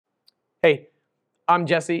Hey, I'm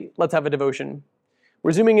Jesse. Let's have a devotion.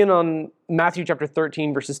 We're zooming in on Matthew chapter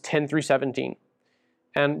 13, verses 10 through 17.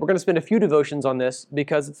 And we're going to spend a few devotions on this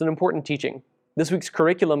because it's an important teaching. This week's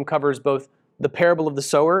curriculum covers both the parable of the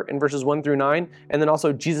sower in verses 1 through 9, and then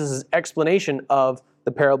also Jesus' explanation of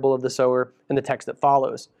the parable of the sower in the text that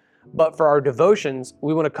follows. But for our devotions,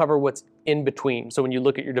 we want to cover what's in between. So when you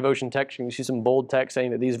look at your devotion text, you can see some bold text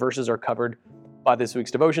saying that these verses are covered by this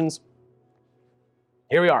week's devotions.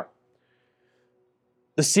 Here we are.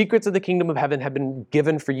 The secrets of the kingdom of heaven have been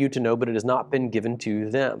given for you to know, but it has not been given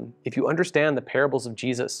to them. If you understand the parables of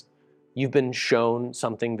Jesus, you've been shown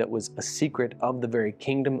something that was a secret of the very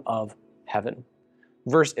kingdom of heaven.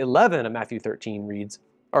 Verse 11 of Matthew 13 reads,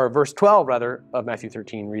 or verse 12 rather of Matthew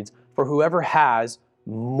 13 reads, for whoever has,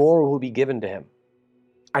 more will be given to him,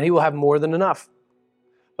 and he will have more than enough.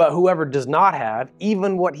 But whoever does not have,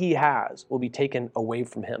 even what he has will be taken away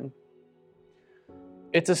from him.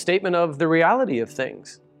 It's a statement of the reality of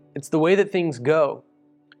things. It's the way that things go.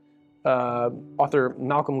 Author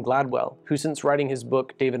Malcolm Gladwell, who since writing his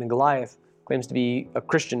book, David and Goliath, claims to be a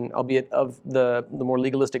Christian, albeit of the more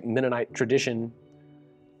legalistic Mennonite tradition,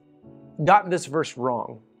 got this verse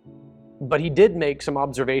wrong. But he did make some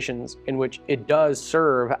observations in which it does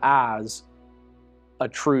serve as a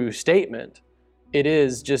true statement. It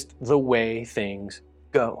is just the way things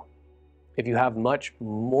go. If you have much,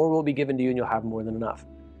 more will be given to you and you'll have more than enough.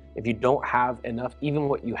 If you don't have enough, even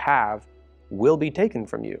what you have will be taken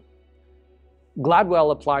from you.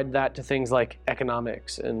 Gladwell applied that to things like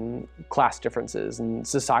economics and class differences and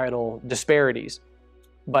societal disparities.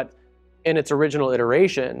 But in its original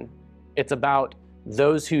iteration, it's about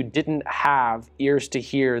those who didn't have ears to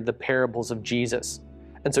hear the parables of Jesus.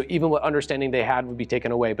 And so even what understanding they had would be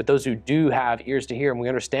taken away. But those who do have ears to hear and we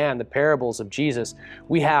understand the parables of Jesus,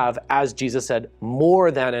 we have, as Jesus said,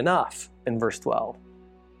 more than enough in verse 12.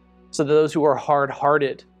 So those who are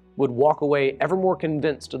hard-hearted would walk away ever more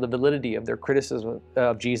convinced of the validity of their criticism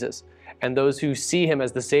of Jesus. And those who see him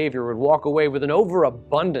as the Savior would walk away with an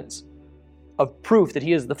overabundance of proof that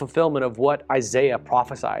he is the fulfillment of what Isaiah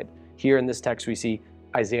prophesied. Here in this text we see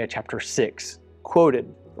Isaiah chapter 6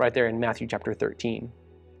 quoted right there in Matthew chapter 13.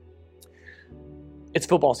 It's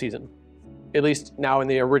football season, at least now in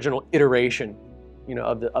the original iteration,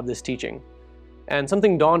 of this teaching. And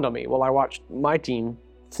something dawned on me while I watched my team,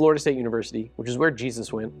 Florida State University, which is where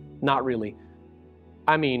Jesus went. Not really.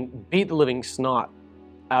 I mean, beat the living snot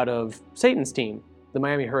out of Satan's team, the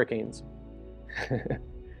Miami Hurricanes.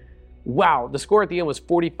 Wow, the score at the end was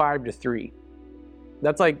 45-3.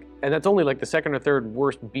 That's only like the second or third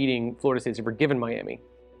worst beating Florida State's ever given Miami.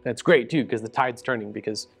 That's great too, because the tide's turning,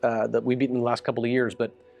 because we've beaten the last couple of years,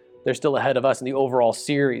 but they're still ahead of us in the overall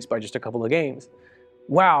series by just a couple of games.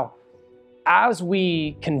 Wow. As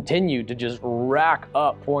we continued to just rack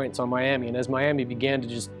up points on Miami, and as Miami began to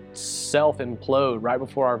just self-implode right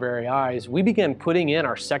before our very eyes, we began putting in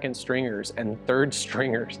our second stringers and third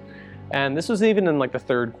stringers. And this was even in like the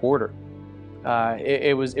third quarter.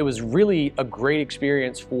 It was really a great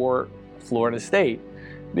experience for Florida State,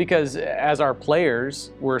 because as our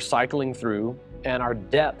players were cycling through and our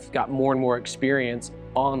depth got more and more experience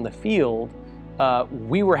on the field,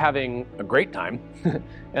 we were having a great time.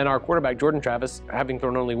 And our quarterback, Jordan Travis, having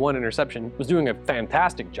thrown only one interception, was doing a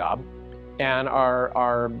fantastic job. And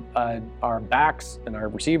our backs and our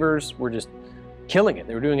receivers were just killing it.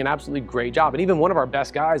 They were doing an absolutely great job. And even one of our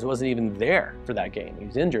best guys wasn't even there for that game. He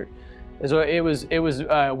was injured. And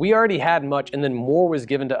so we already had much, and then more was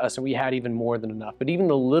given to us, and we had even more than enough. But even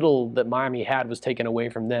the little that Miami had was taken away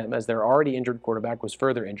from them, as their already injured quarterback was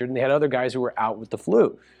further injured, and they had other guys who were out with the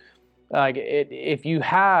flu. If you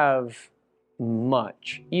have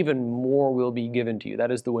much, even more will be given to you.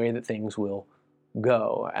 That is the way that things will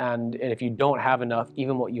go. And if you don't have enough,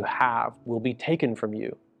 even what you have will be taken from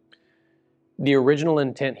you. The original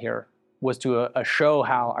intent here was to show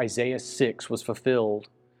how Isaiah 6 was fulfilled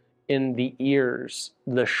in the ears,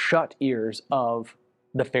 the shut ears of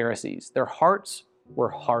the Pharisees. Their hearts were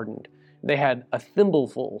hardened. They had a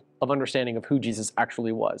thimbleful of understanding of who Jesus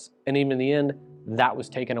actually was. And even in the end, that was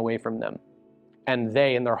taken away from them. And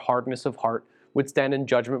they, in their hardness of heart, would stand in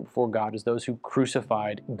judgment before God as those who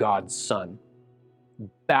crucified God's Son.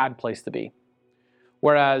 Bad place to be.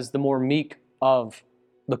 Whereas the more meek of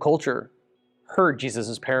the culture heard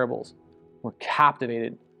Jesus' parables, were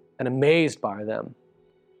captivated and amazed by them.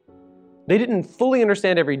 They didn't fully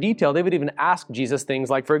understand every detail. They would even ask Jesus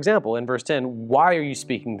things like, for example, in verse 10, why are you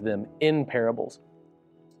speaking to them in parables?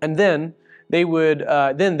 And then they would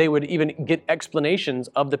even get explanations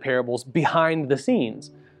of the parables behind the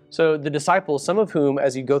scenes. So the disciples, some of whom,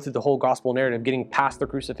 as you go through the whole gospel narrative, getting past the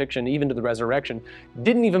crucifixion, even to the resurrection,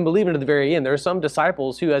 didn't even believe into the very end. There are some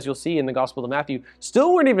disciples who, as you'll see in the Gospel of Matthew,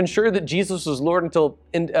 still weren't even sure that Jesus was Lord until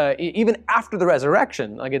even after the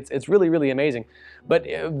resurrection. Like it's really, really amazing. But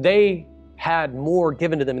they had more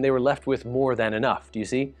given to them, and they were left with more than enough. Do you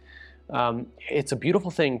see? It's a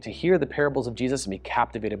beautiful thing to hear the parables of Jesus and be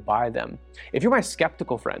captivated by them. If you're my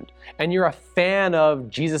skeptical friend and you're a fan of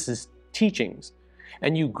Jesus's teachings,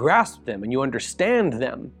 and you grasp them and you understand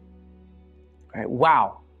them, right?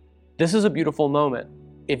 Wow, this is a beautiful moment.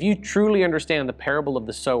 If you truly understand the parable of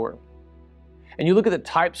the sower, and you look at the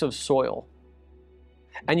types of soil,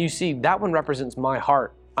 and you see that one represents my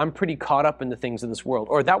heart. I'm pretty caught up in the things of this world.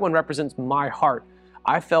 Or that one represents my heart.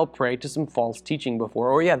 I fell prey to some false teaching before.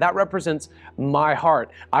 Or yeah, that represents my heart.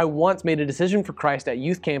 I once made a decision for Christ at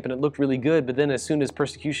youth camp and it looked really good, but then as soon as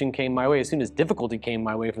persecution came my way, as soon as difficulty came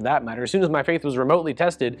my way for that matter, as soon as my faith was remotely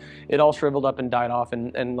tested, it all shriveled up and died off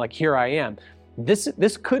and like here I am.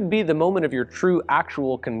 This could be the moment of your true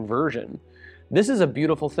actual conversion. This is a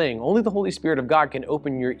beautiful thing. Only the Holy Spirit of God can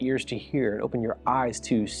open your ears to hear and open your eyes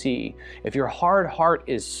to see. If your hard heart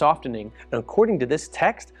is softening, and according to this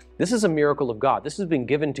text, this is a miracle of God. This has been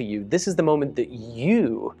given to you. This is the moment that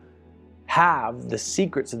you have the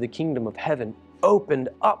secrets of the kingdom of heaven opened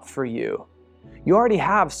up for you. You already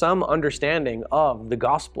have some understanding of the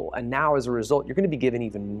gospel, and now as a result, you're going to be given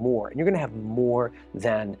even more, and you're going to have more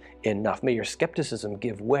than enough. May your skepticism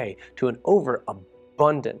give way to an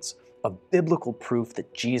overabundance of biblical proof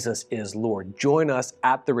that Jesus is Lord. Join us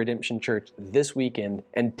at the Redemption Church this weekend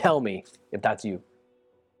and tell me if that's you.